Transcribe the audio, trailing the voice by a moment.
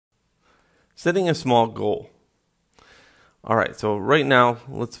Setting a small goal. All right, so right now,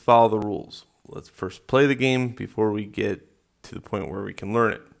 let's follow the rules. Let's first play the game before we get to the point where we can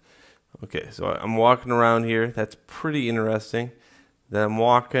learn it. Okay, so I'm walking around here. That's pretty interesting. Then I'm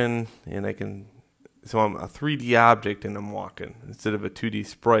walking, and so I'm a 3D object and I'm walking instead of a 2D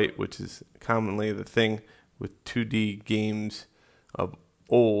sprite, which is commonly the thing with 2D games of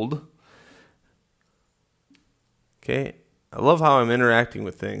old. Okay, I love how I'm interacting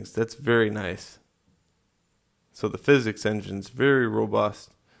with things. That's very nice. So the physics engine's very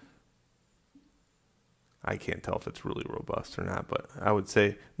robust. I can't tell if it's really robust or not, but I would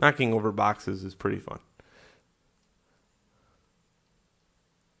say knocking over boxes is pretty fun.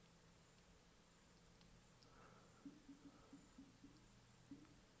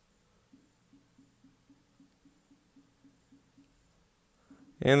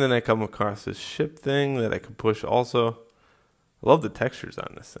 And then I come across this ship thing that I can push also. I love the textures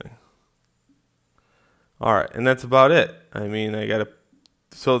on this thing. All right, and that's about it. I mean,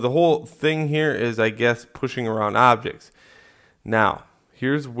 so the whole thing here is, I guess, pushing around objects. Now,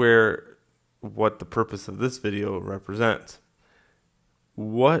 here's what the purpose of this video represents.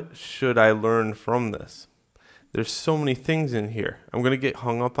 What should I learn from this? There's so many things in here. I'm going to get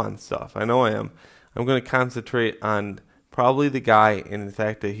hung up on stuff. I know I am. I'm going to concentrate on probably the guy and the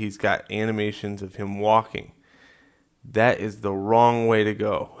fact that he's got animations of him walking. That is the wrong way to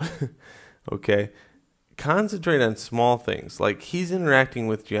go. Okay? Concentrate on small things, like he's interacting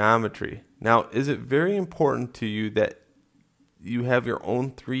with geometry. Now, is it very important to you that you have your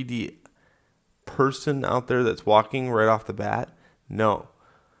own 3D person out there that's walking right off the bat? No.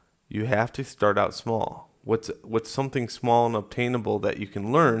 You have to start out small. What's something small and obtainable that you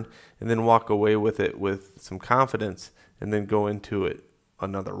can learn and then walk away with it with some confidence and then go into it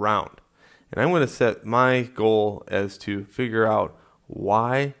another round. And I'm going to set my goal as to figure out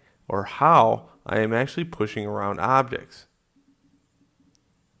why or how I am actually pushing around objects.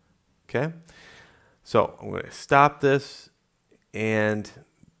 Okay? So I'm going to stop this and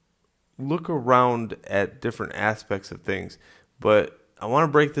look around at different aspects of things. But I want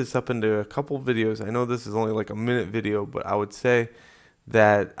to break this up into a couple videos. I know this is only like a minute video, but I would say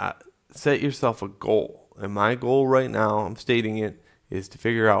that set yourself a goal. And my goal right now, I'm stating it, is to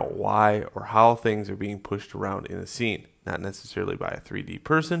figure out why or how things are being pushed around in a scene. Not necessarily by a 3D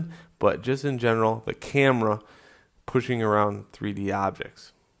person, but just in general, the camera pushing around 3D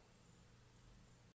objects.